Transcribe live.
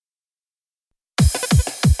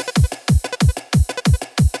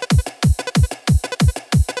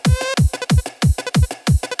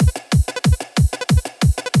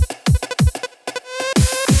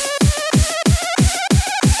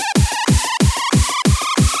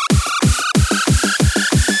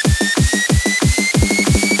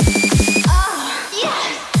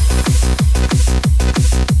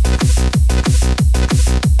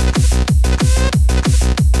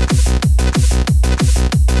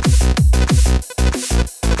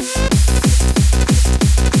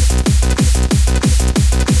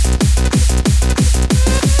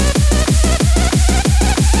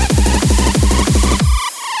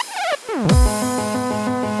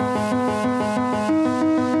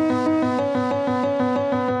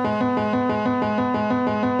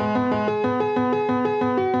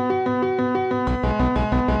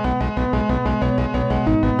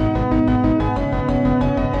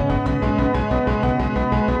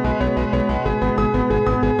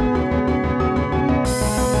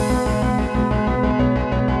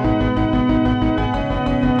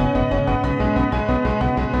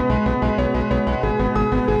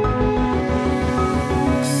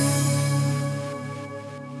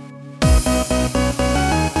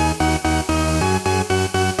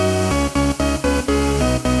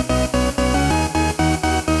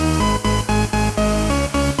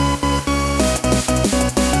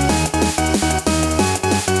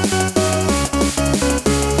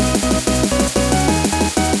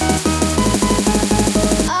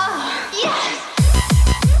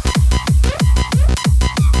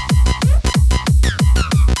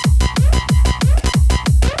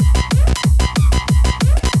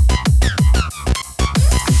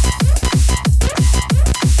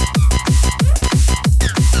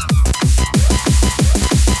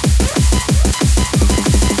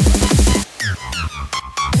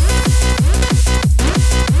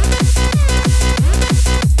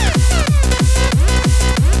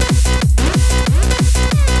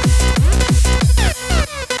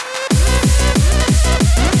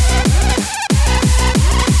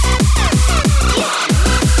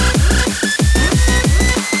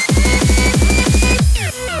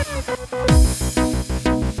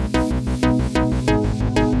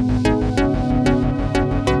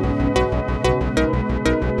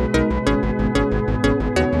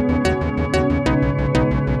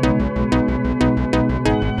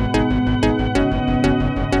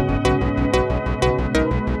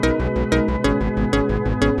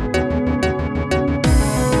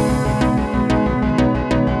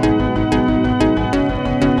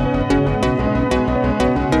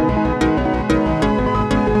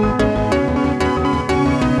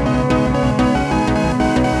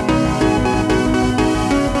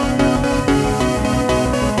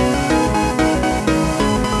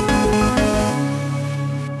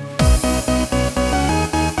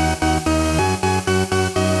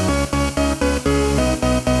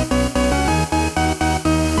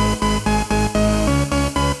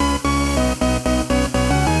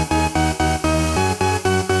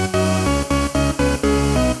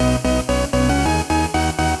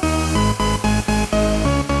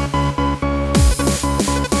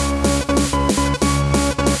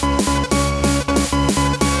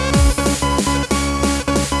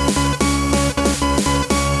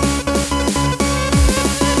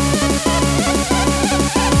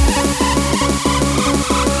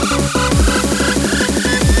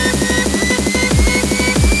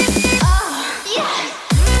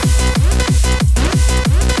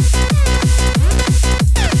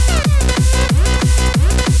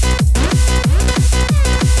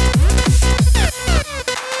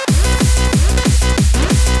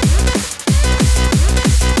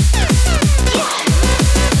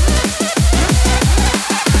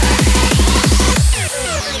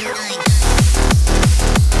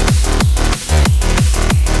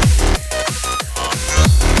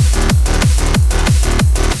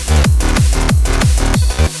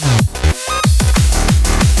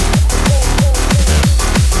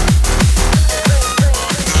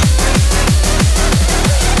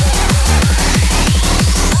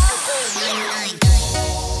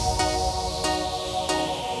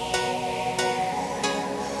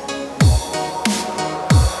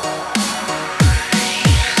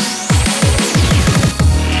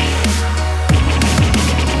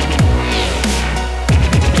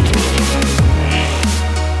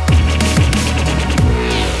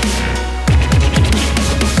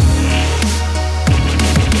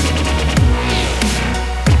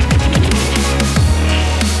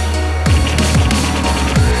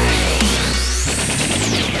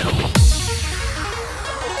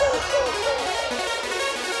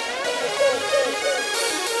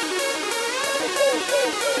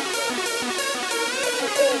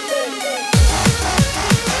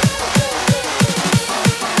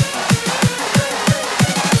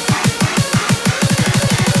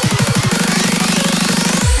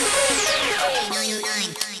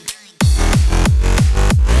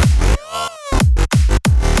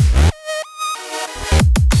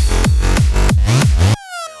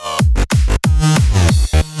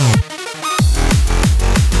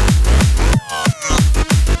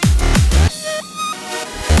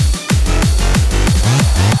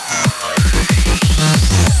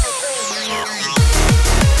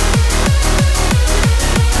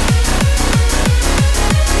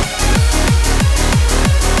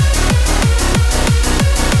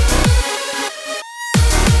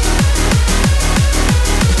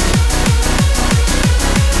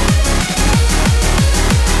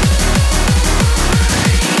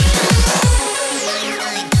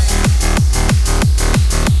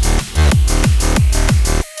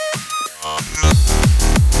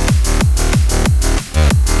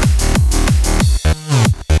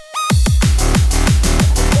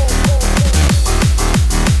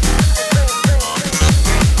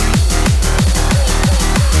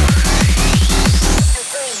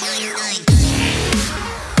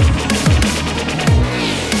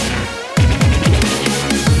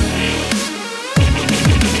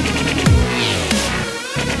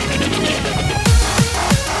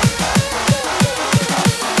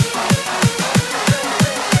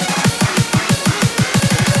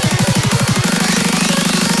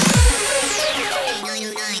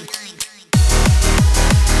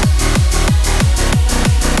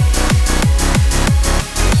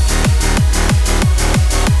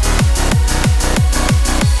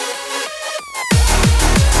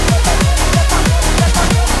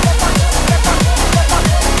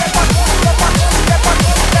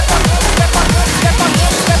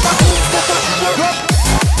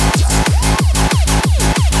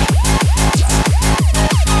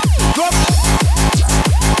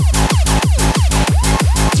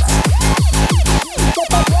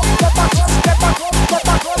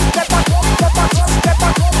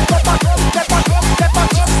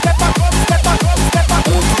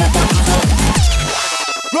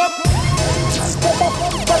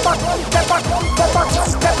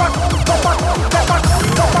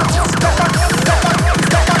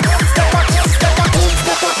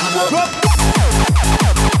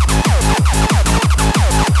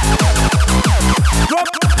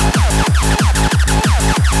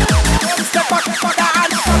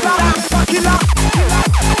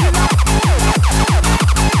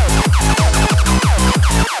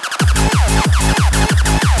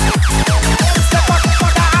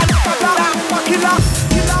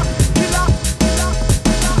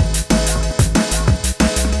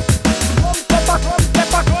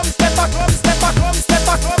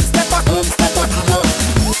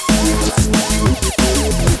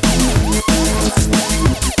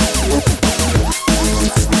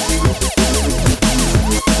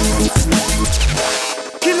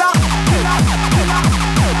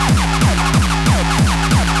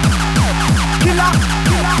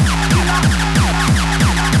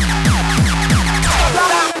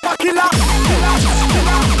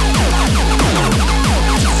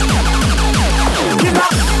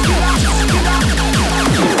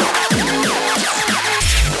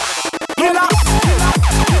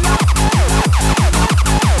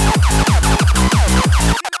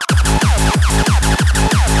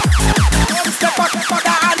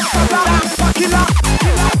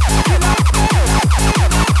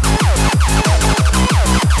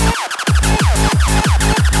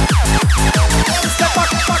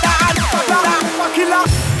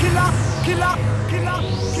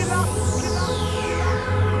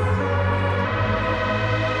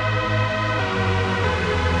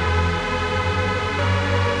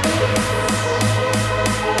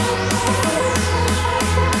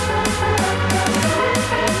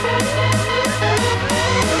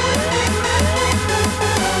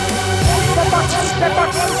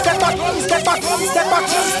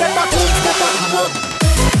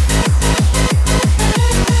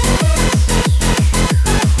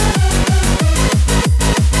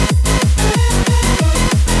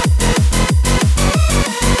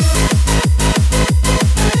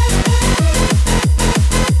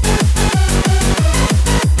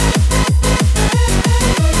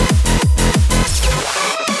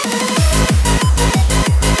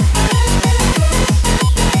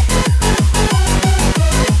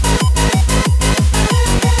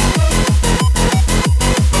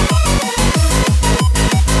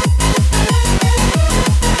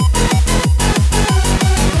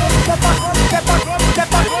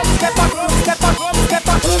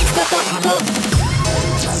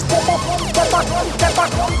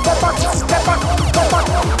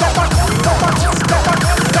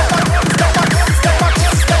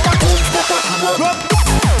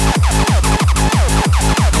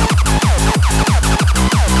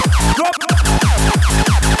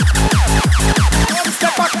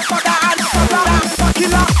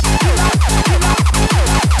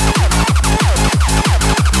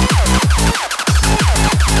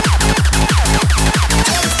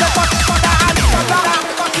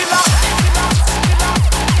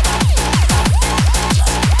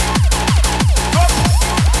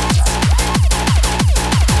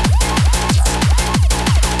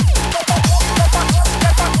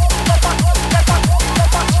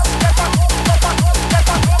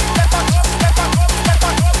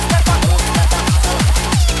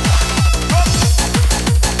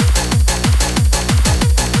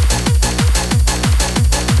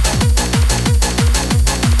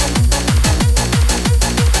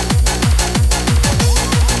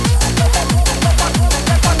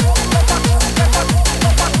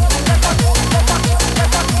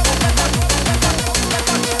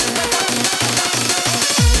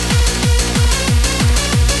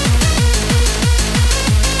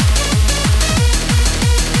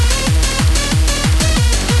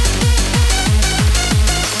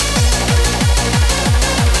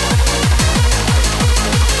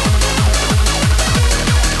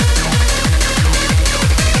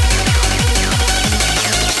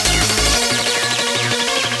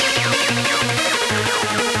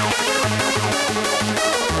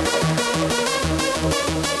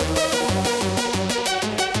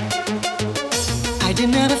you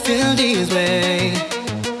never feel this way.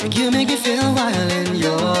 You make me feel wild in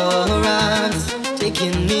your arms,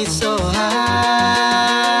 taking me so high.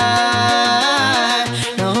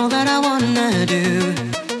 Now all that I wanna do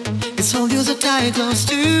is hold you so tight, close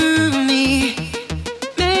to me,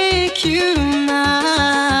 make you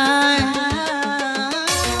mine.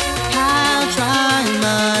 I'll try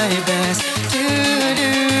my best to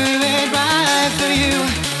do it right for you.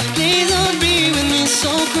 Please don't be with me so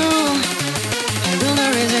cruel. I will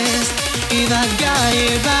not resist if I got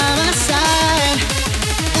you by my side.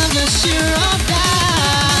 I'm just sure of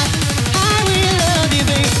that. I will love you,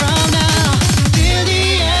 babe, from now till the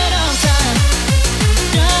end of time.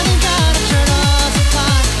 Nothing gotta turn us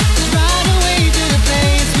apart. Just ride away to the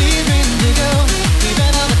place we dream to go. Even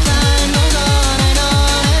though the time goes on and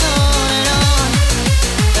on and on and on,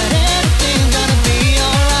 but everything's gonna be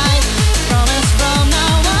alright. Promise from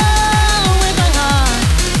now on with my heart.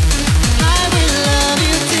 I will love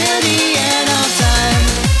you till the end of time.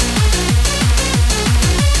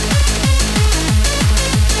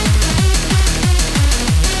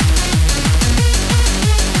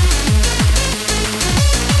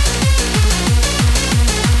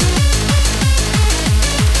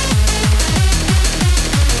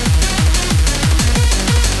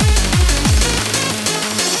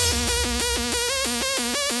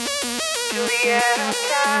 Till the end of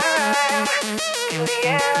time. Till the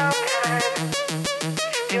end of time.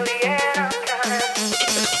 Till the end of time.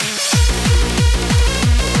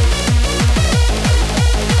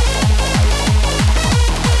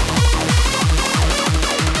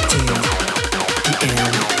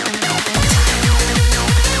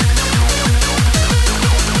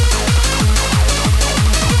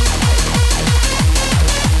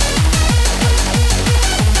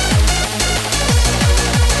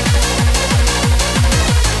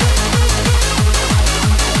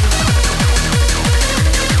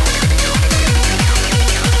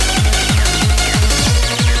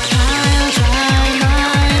 I'll try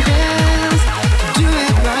my best to do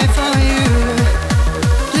it right for you.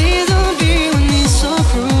 Please don't be with me so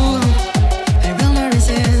cruel. I will not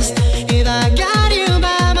resist if I got you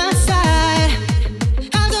by my side.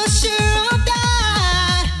 I'm so sure of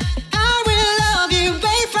that. I will love you,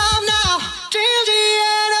 babe, from now till the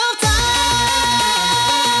end of time.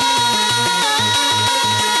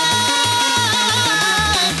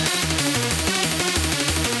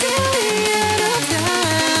 Till the end of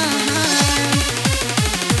time.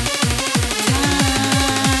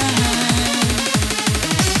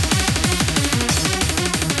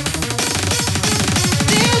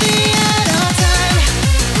 Till the end of time.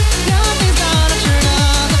 Nothing's gonna turn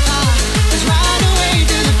us apart. Let's ride away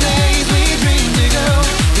to the place we dream to go.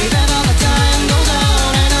 Even though the time goes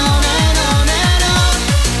on and on and on and on,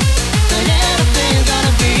 but everything's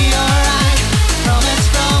gonna be alright. Promise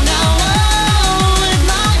from now on with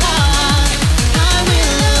my heart. I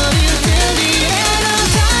will love you till the end of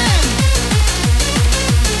time.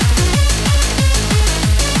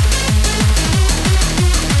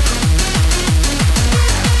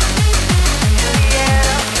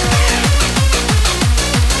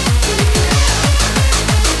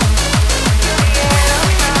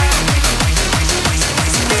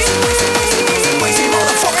 Crazy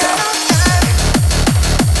motherfucker.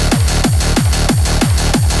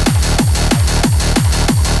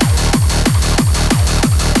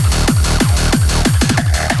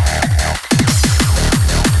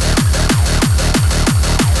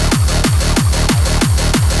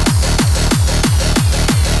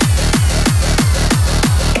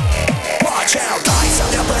 Watch out, dice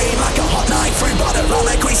on your brain like a hot knife through butter. Run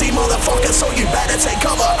a greasy motherfucker, so you better take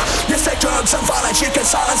cover. You take drugs and violence, you can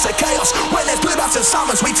silence the chaos. When there's blue bats and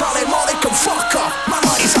summers, we tell them all they can fuck off. My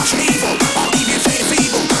mind is such evil, I'll leave you feeling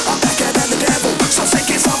feeble. I'm better than the devil, so sick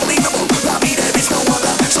it's unbelievable. Love me, there is no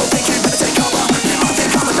other, so think you better take cover. You might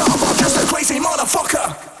think I'm a dog, I'm just a crazy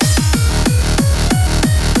motherfucker.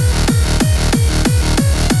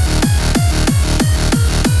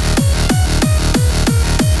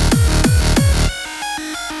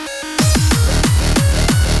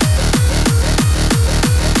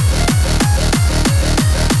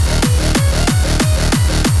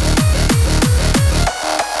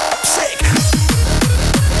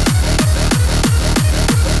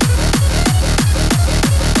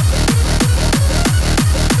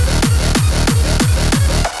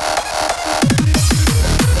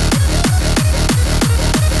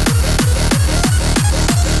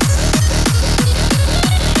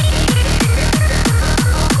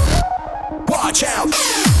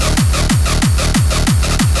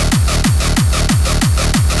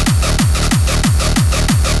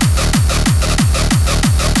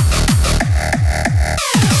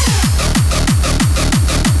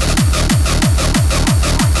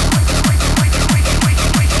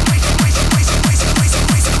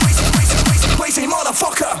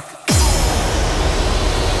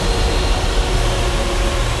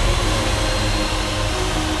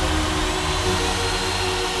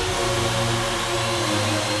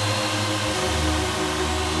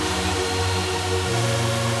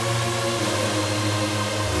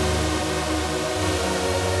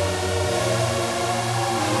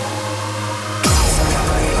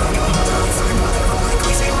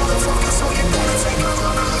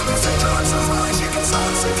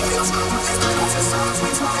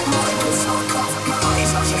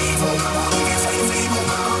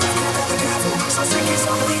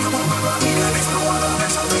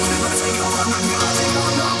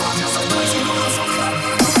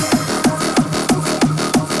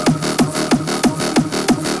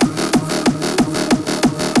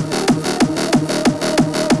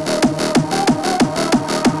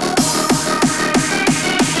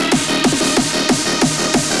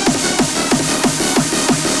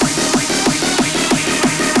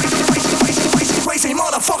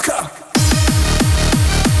 motherfucker.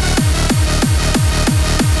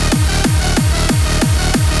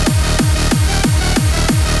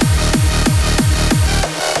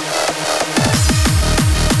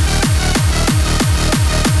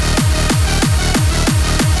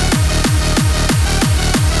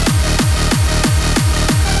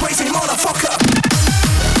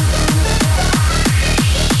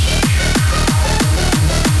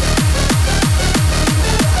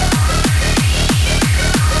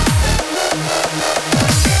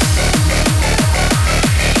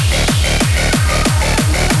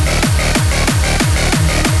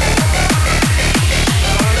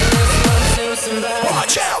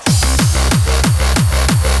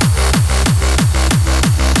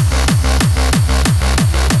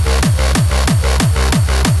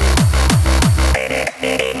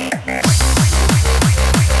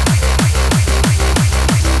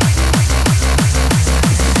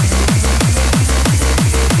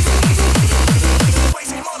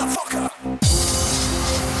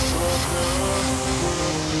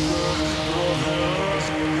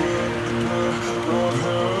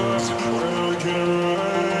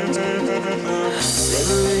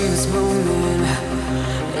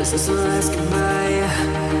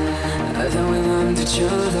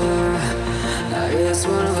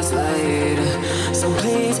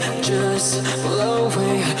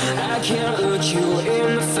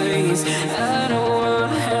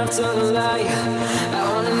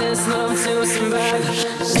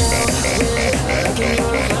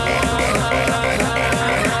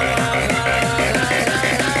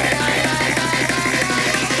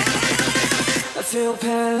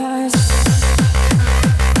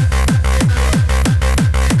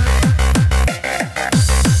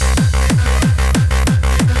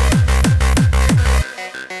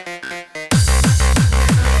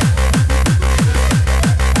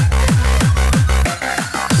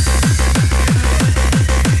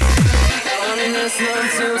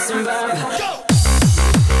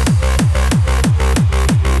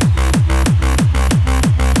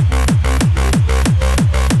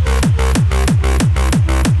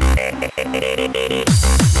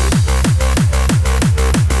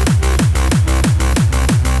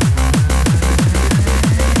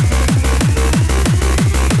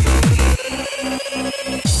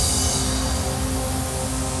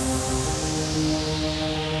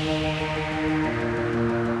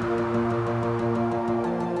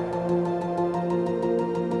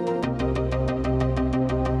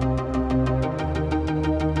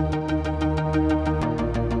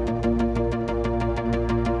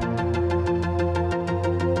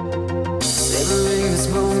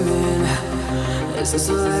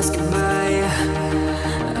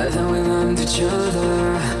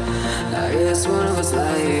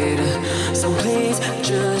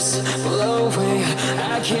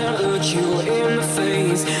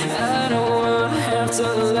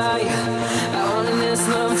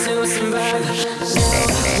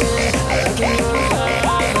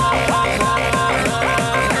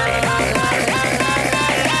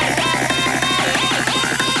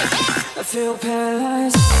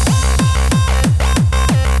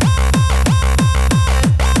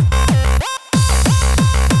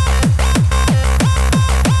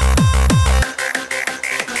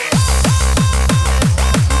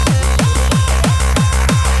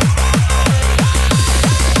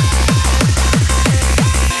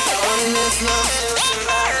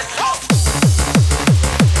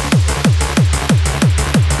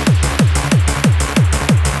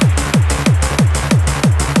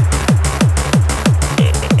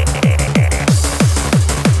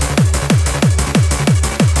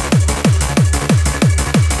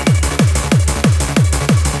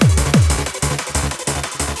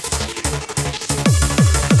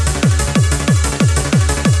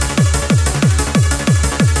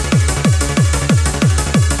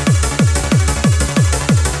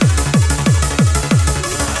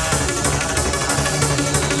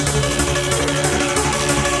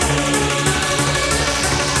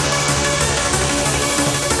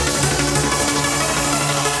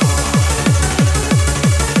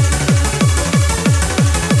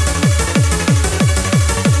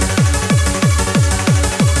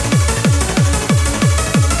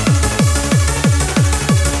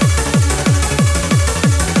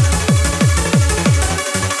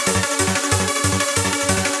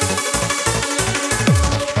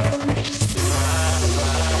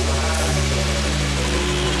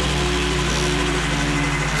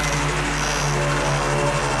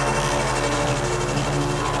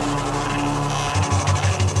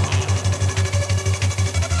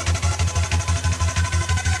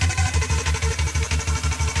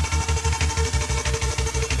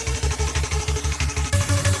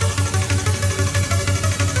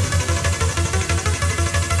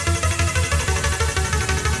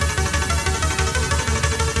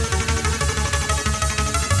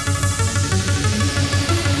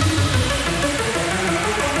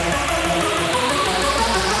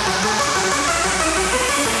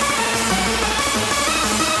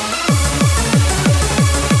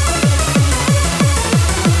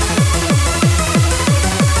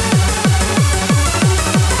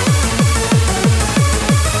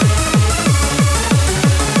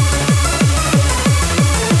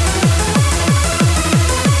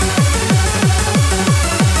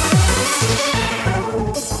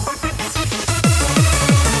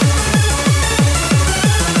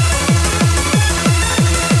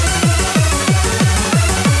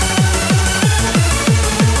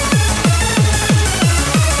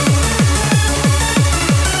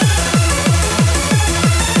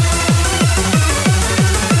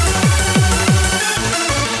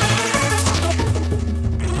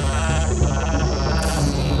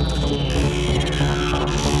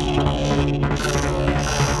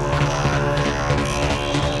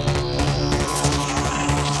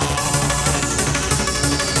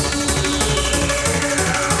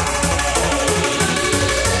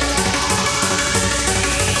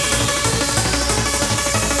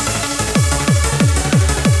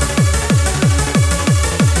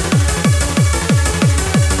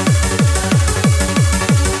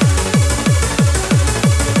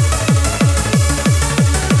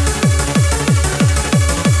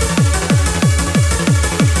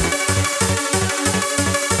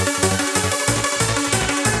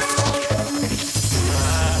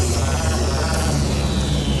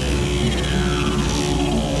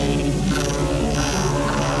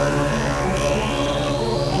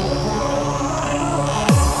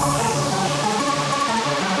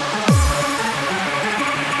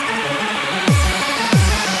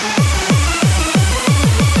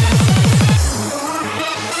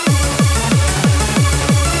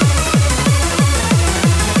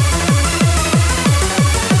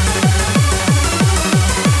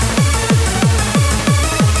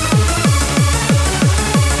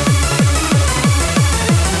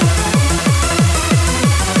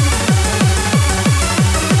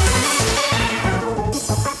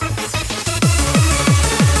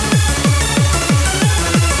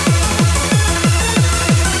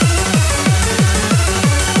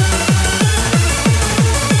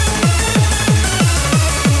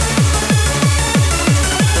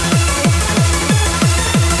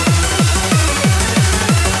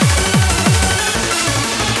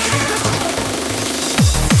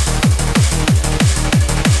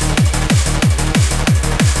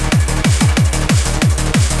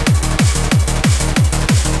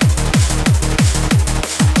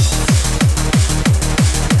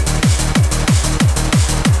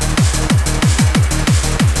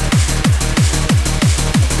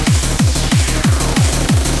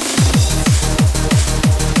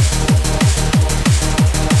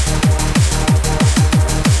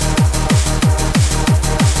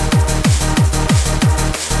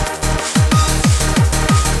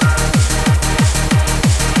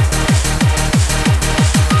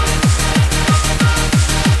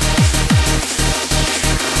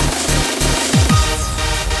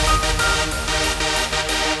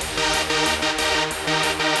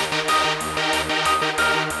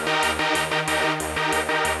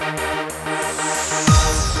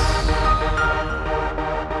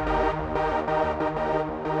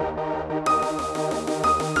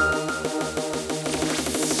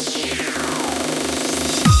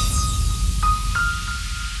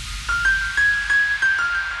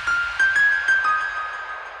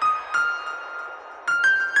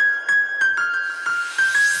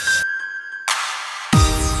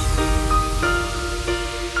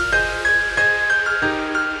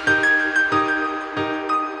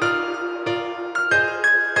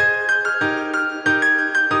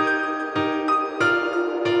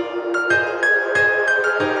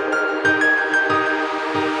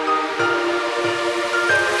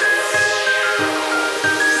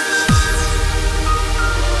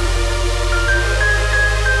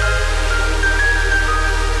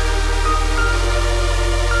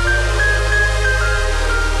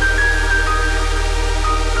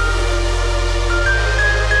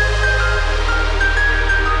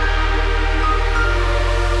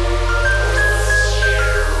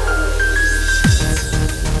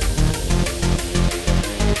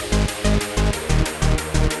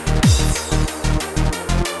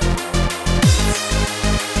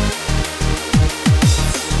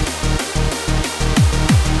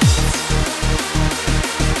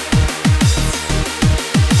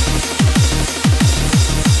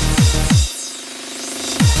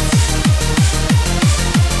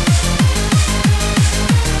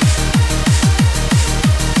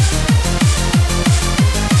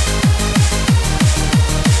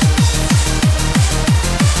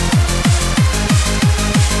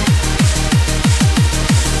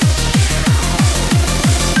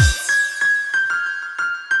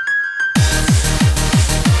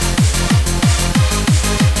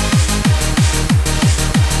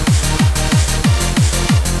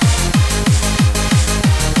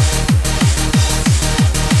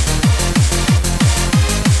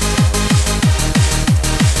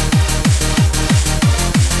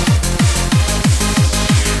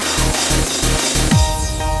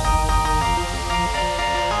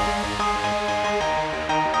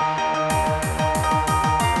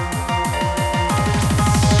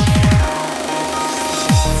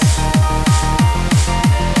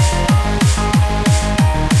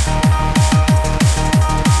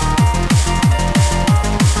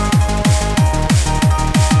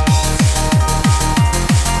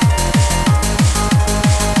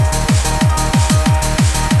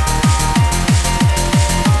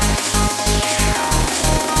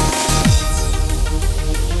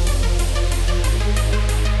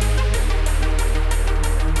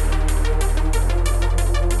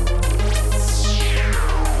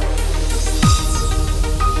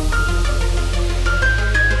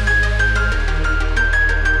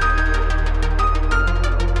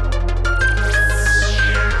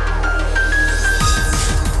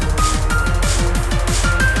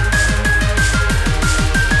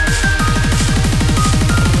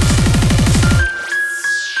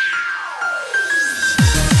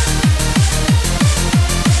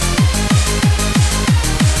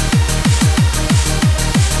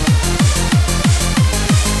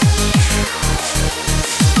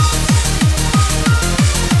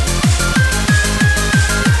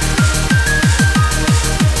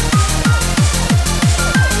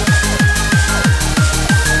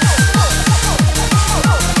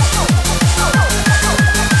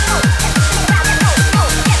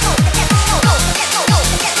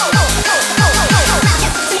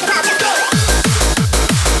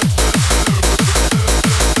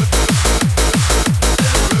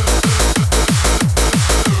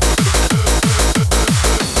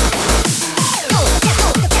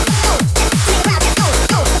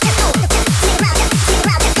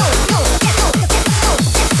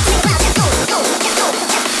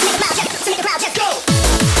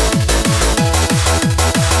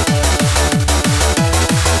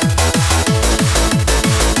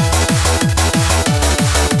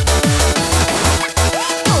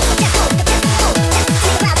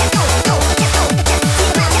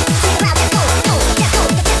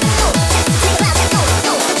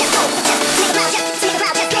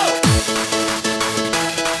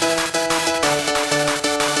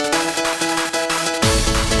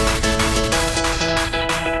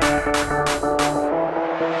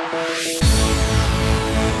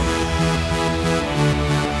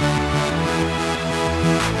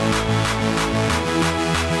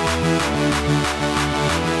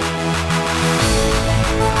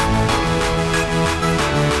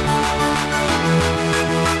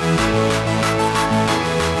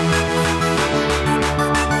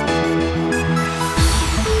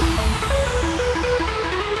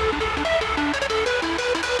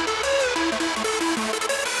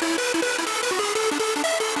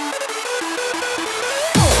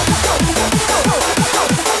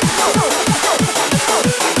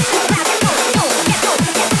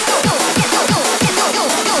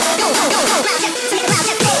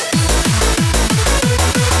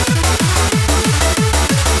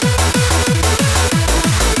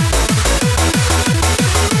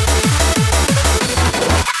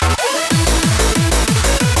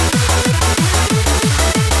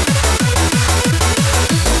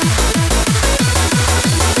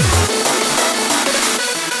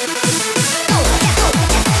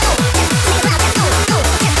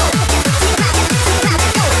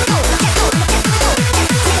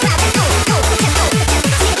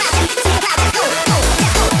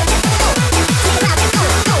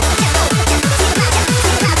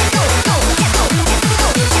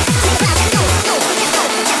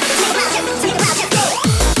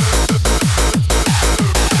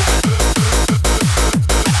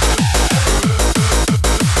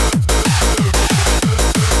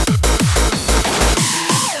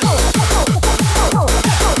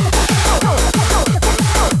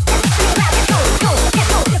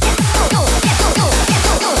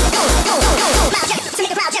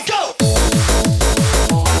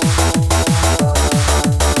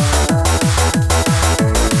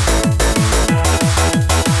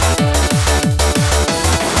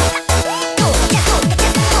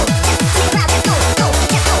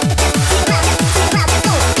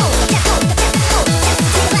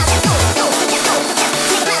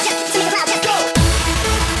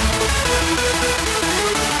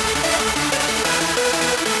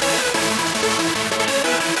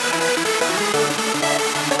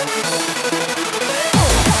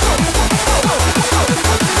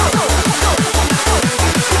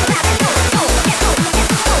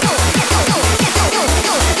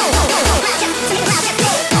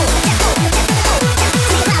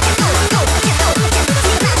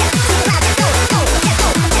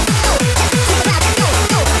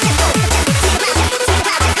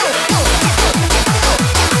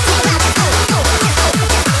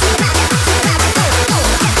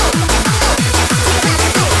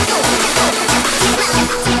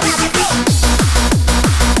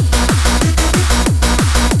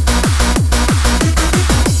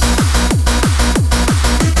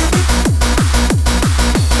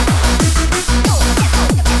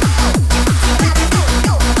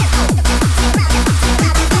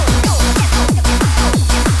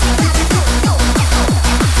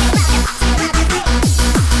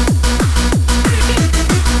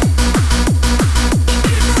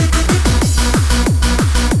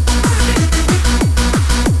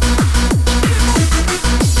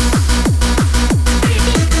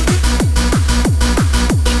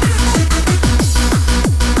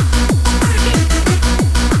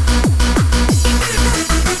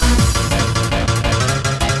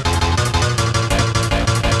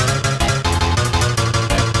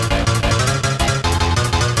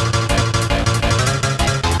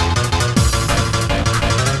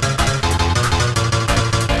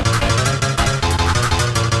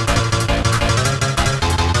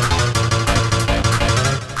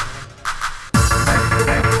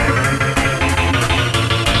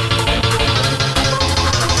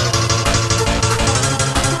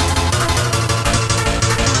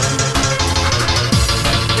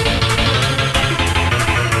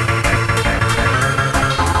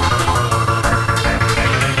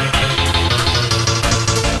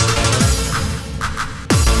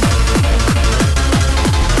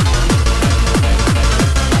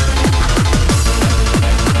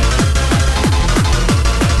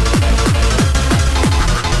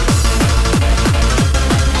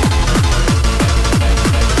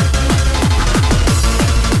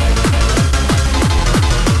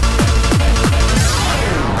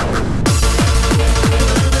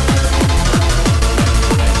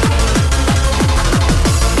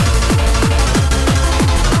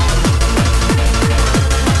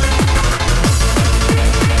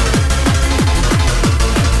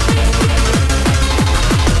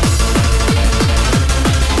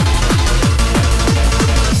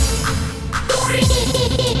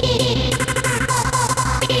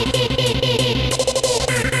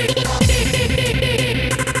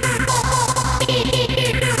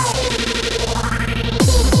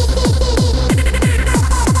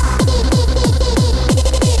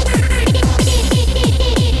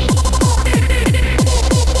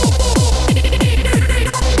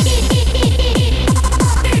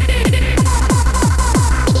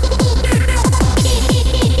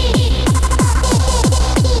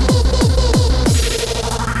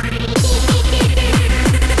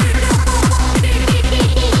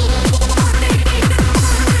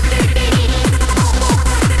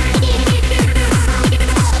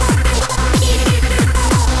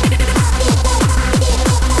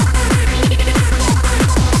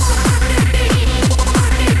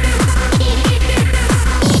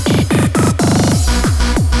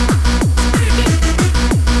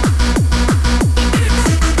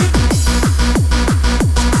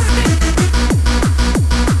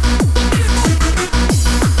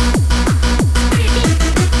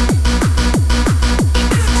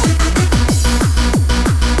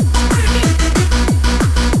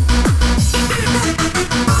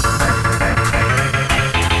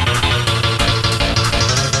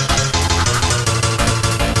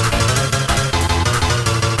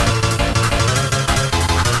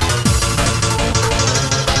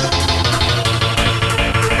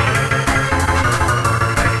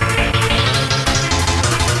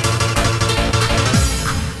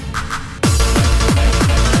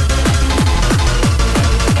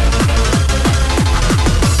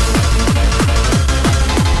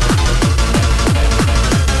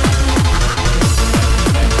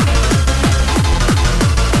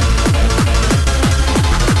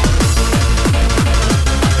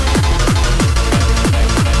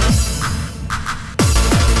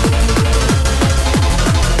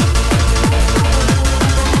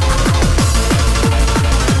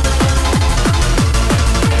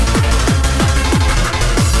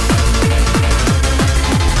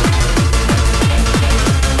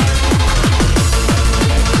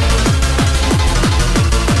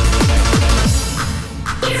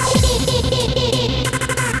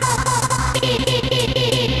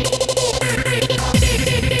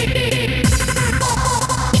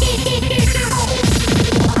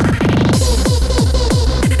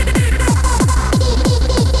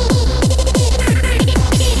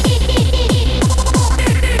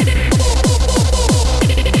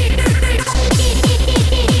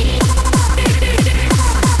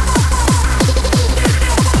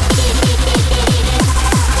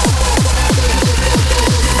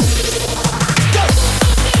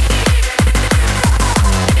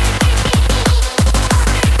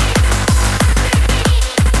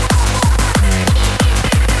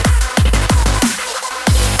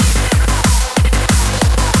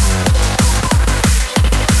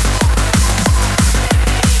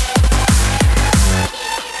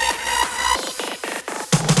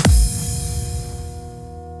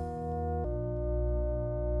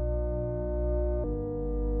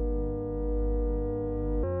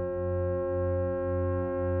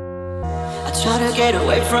 try to get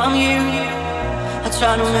away from you. I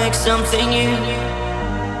try to make something new.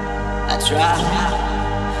 I try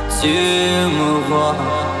to move on,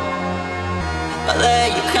 but there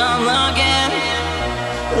you come again,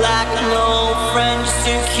 like an old friend just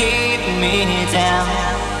to keep me down,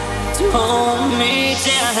 to hold me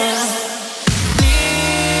down.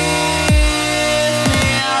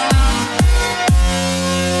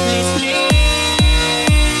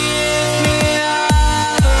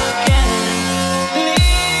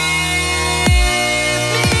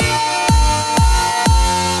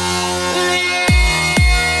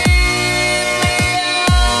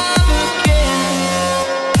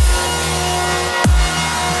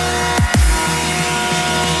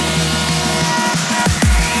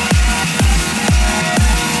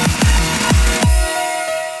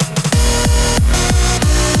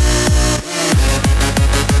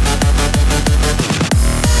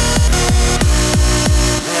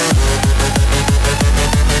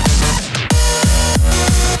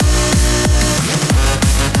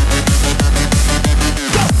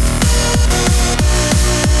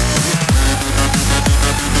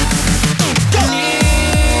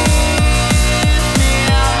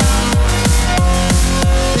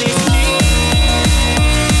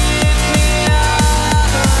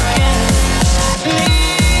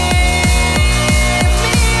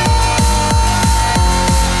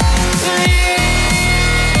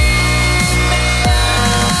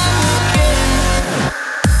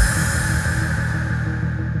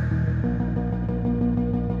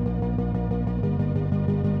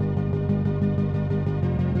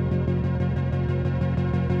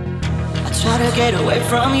 Try to get away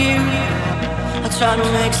from you. I try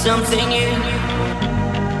to make something new.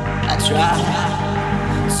 I try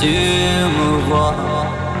to move on,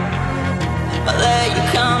 but there you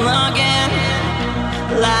come again,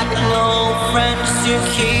 like an old friend just to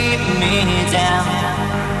keep me down,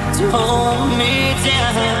 to hold me down.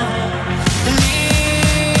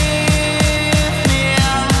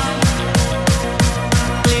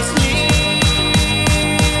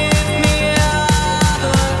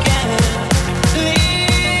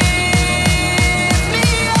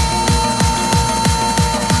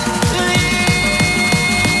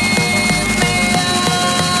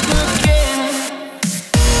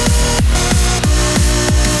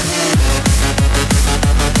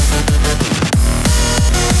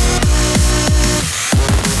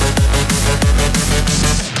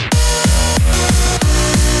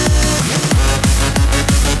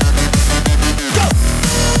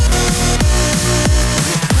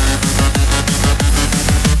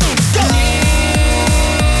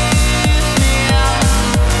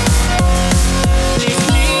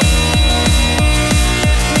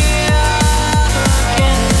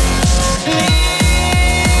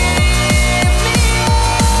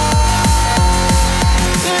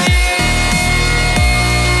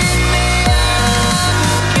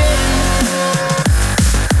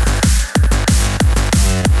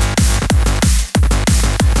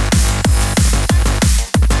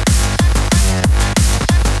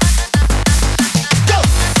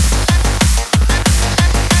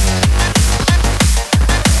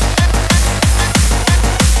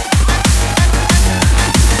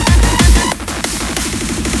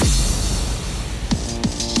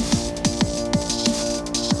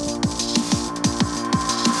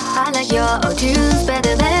 Your tunes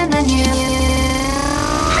better than you.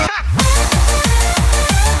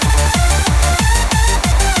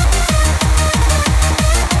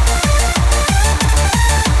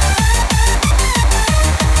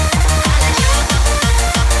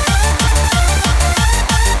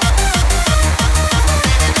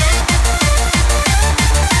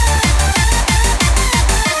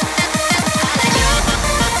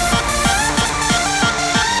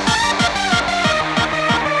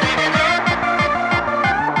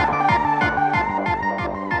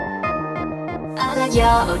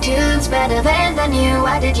 Your tunes better than you.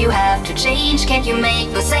 Why did you have to change? Can't you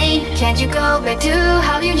make the same? Can't you go back to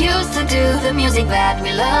how you used to do the music that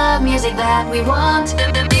we love, music that we want?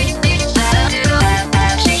 The music that you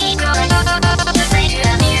have changed.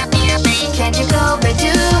 Can't you go back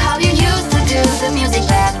to how you used to do the music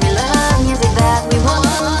that we love, music that we want?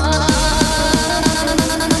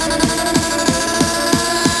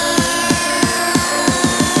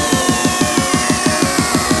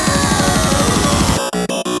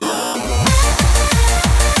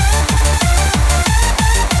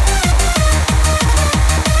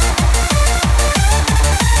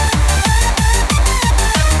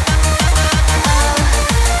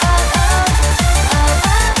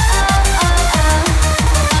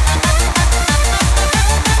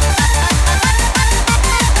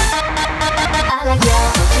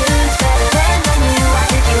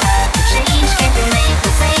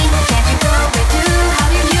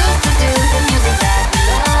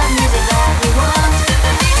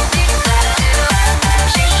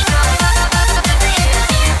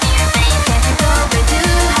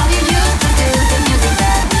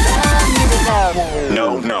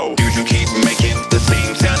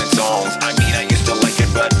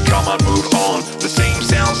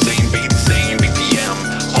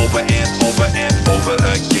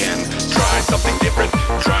 something different,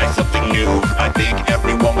 try something new. I think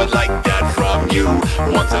everyone would like that from you.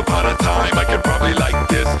 Once upon a time, I could probably like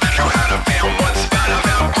this. You had a feel once, but I've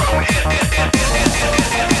outgrown it.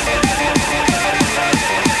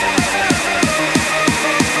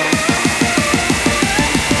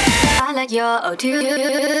 I like your O2.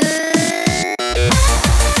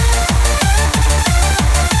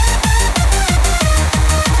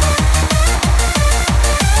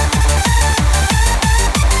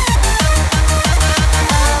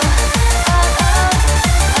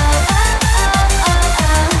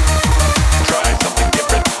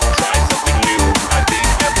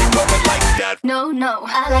 No,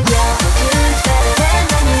 I like your tunes better than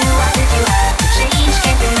the new. Why did you have to change?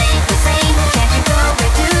 Can't you make the same? Can't you go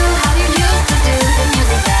back to how you used to do the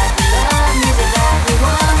music that we love, music that we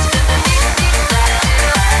want? Can't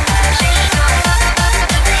you go back to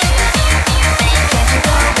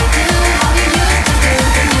how you used to do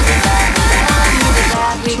the music that we love, music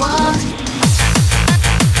that we want?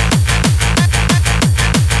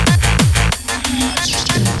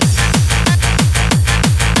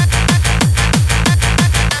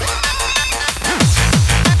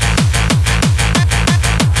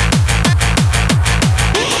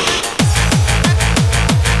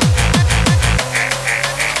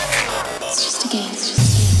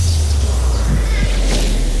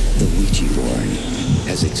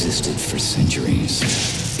 Existed for centuries.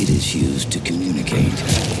 It is used to communicate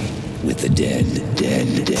with the dead.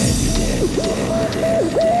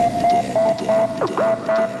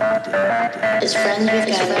 As friends we've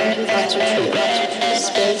gathered, hearts are true.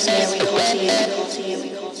 Spirits near, we call to you.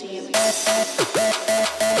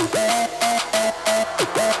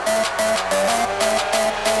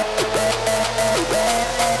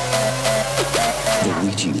 The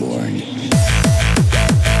Ouija board.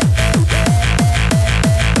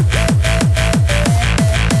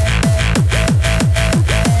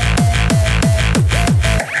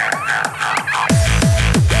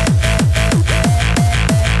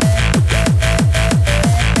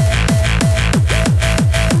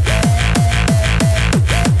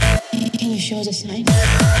 Shows a sign.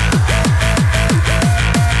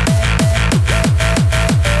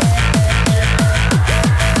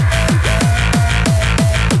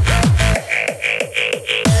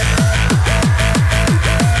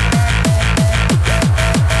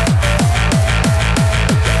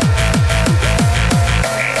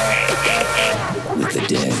 With the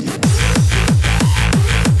dead.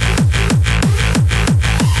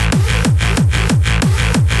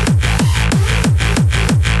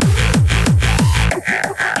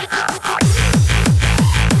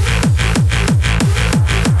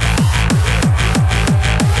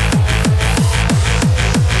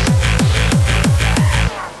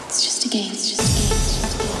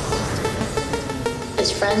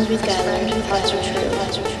 Friends we've gathered, hearts are true.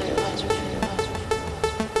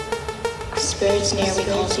 Spirits near, we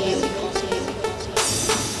call to you.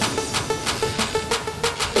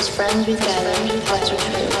 As friends we've gathered, hearts are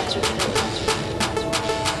true.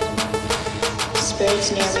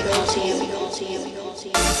 Spirits near, we call to you.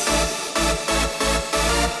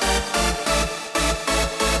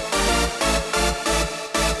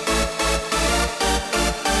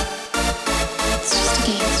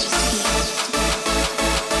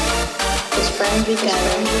 We've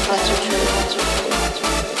gathered, hearts are true.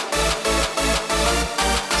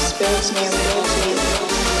 Spirits near, we call to you.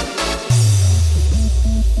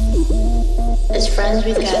 As friends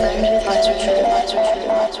we've gathered, hearts are true.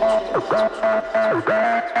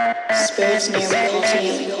 Spirits near, we call to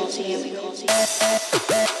you.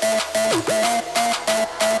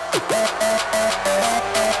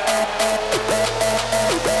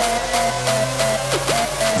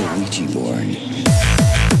 The Ouija board.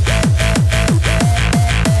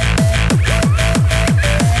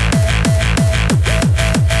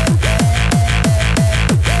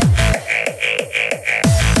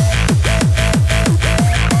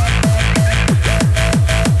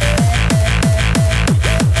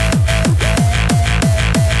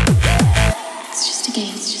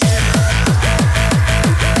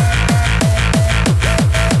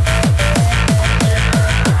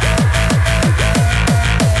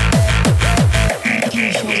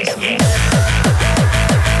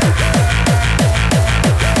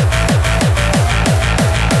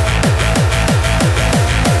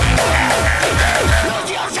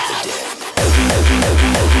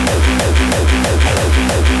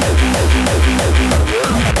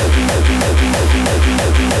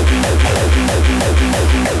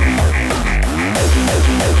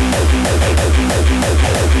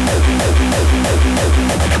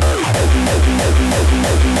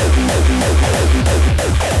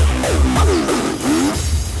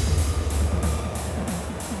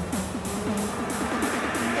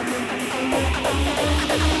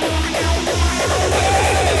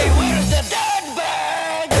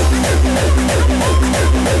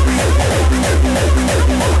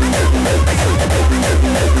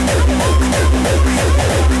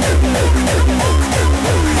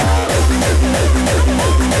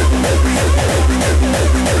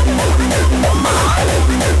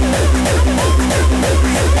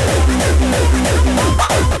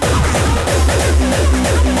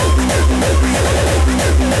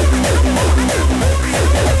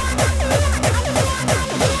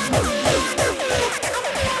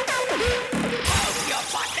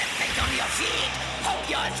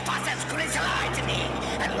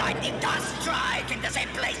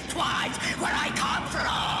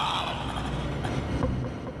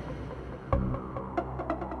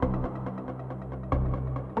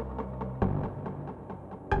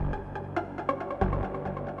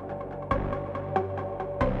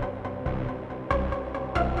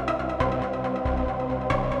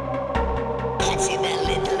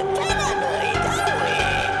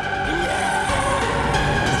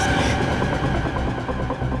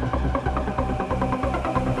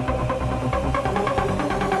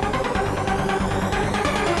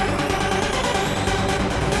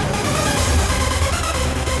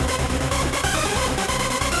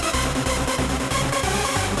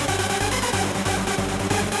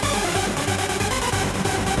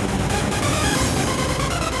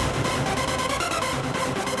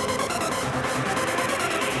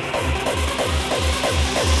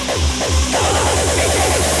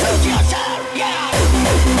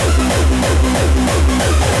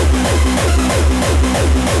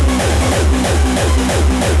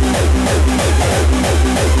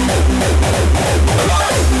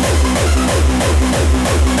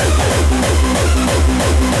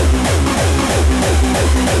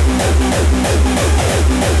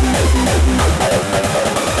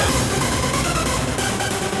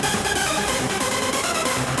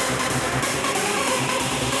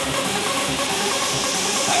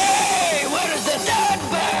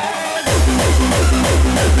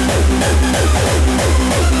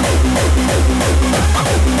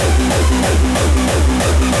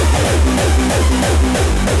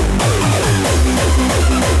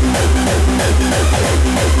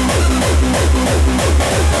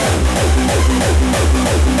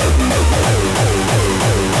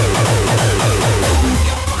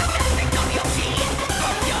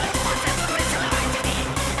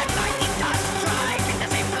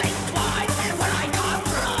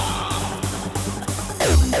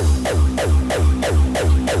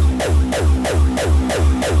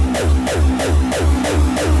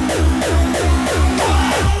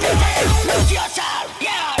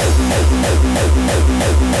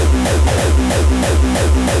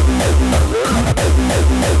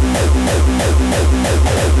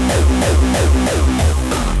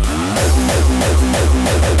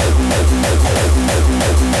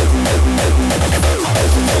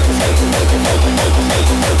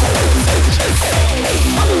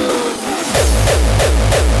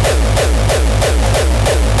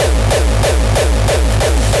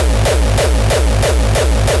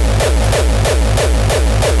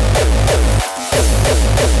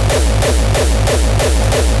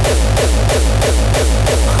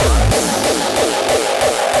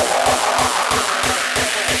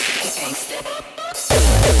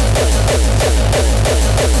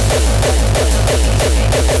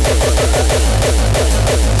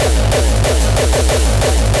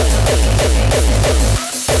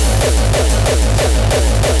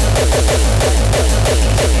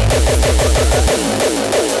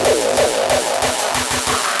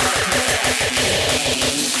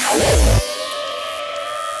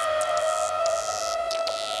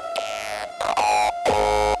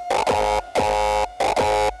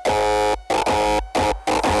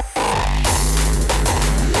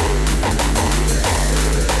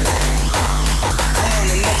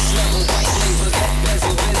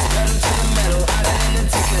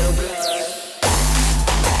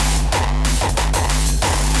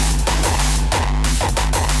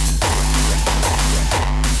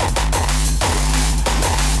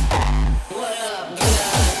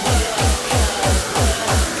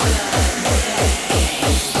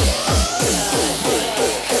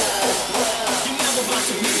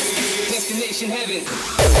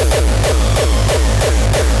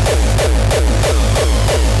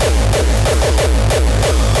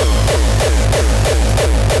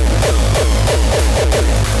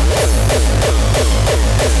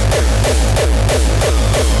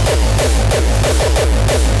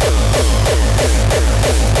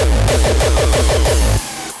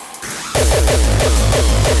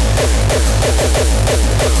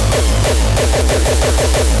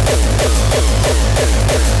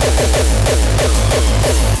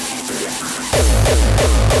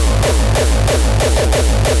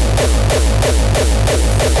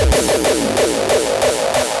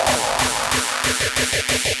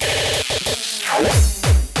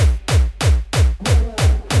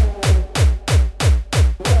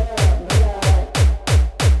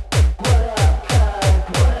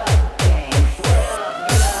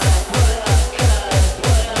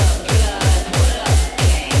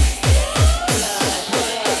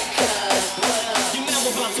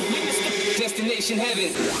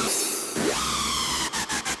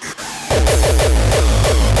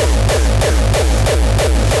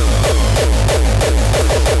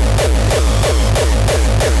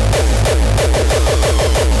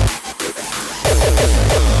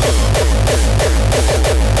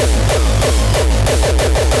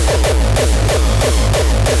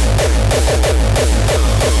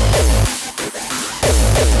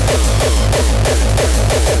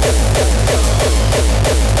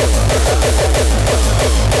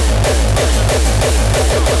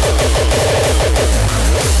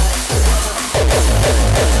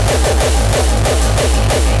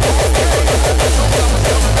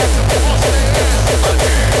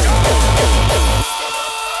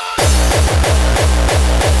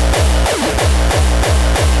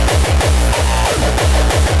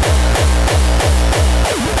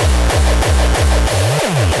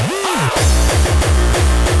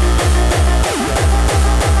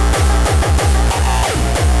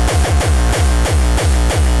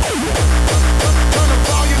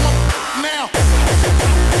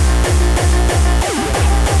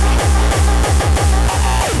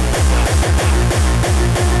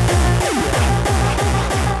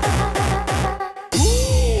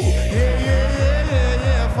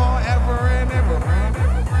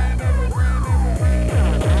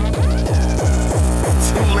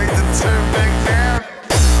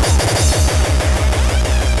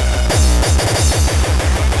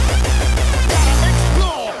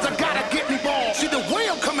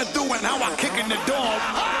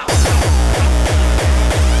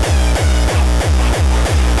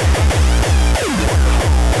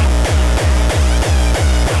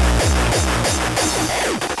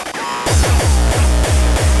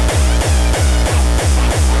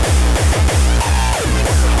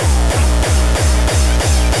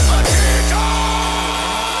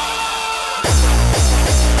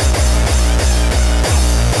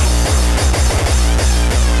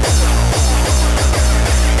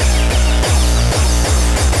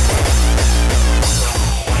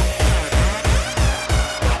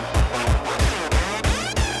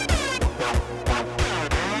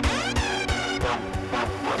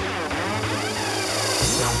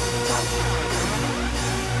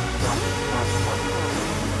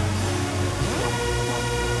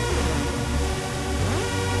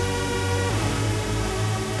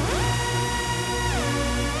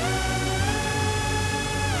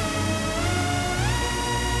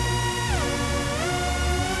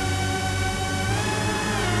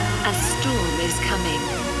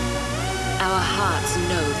 hearts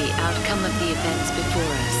know the outcome of the events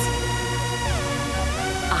before us.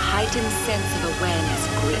 A heightened sense of awareness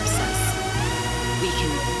grips us. We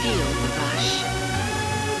can feel the rush.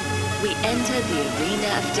 We enter the arena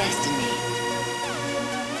of destiny.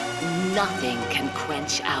 Nothing can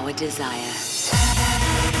quench our desire.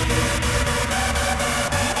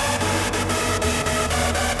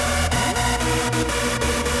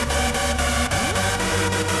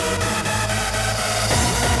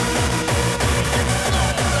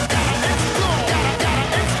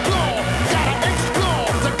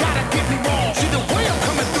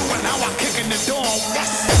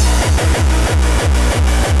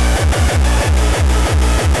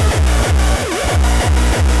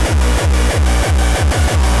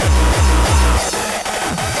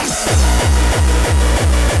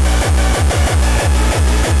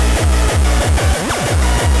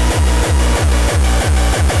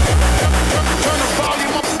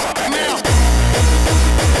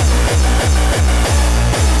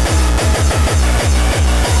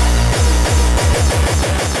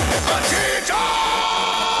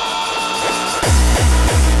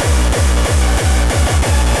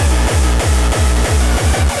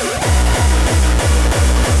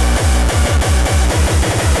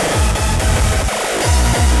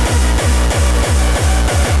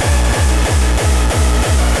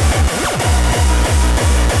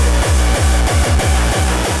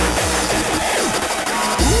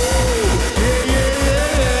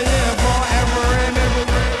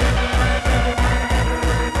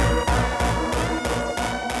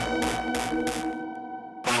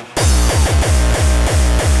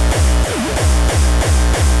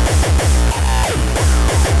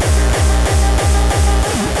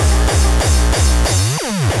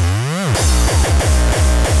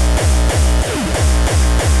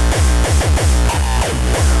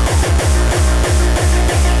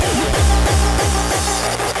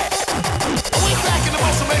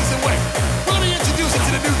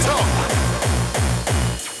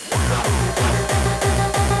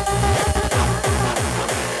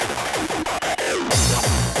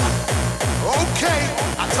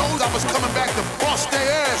 I told I was coming back to bust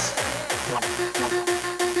their ass.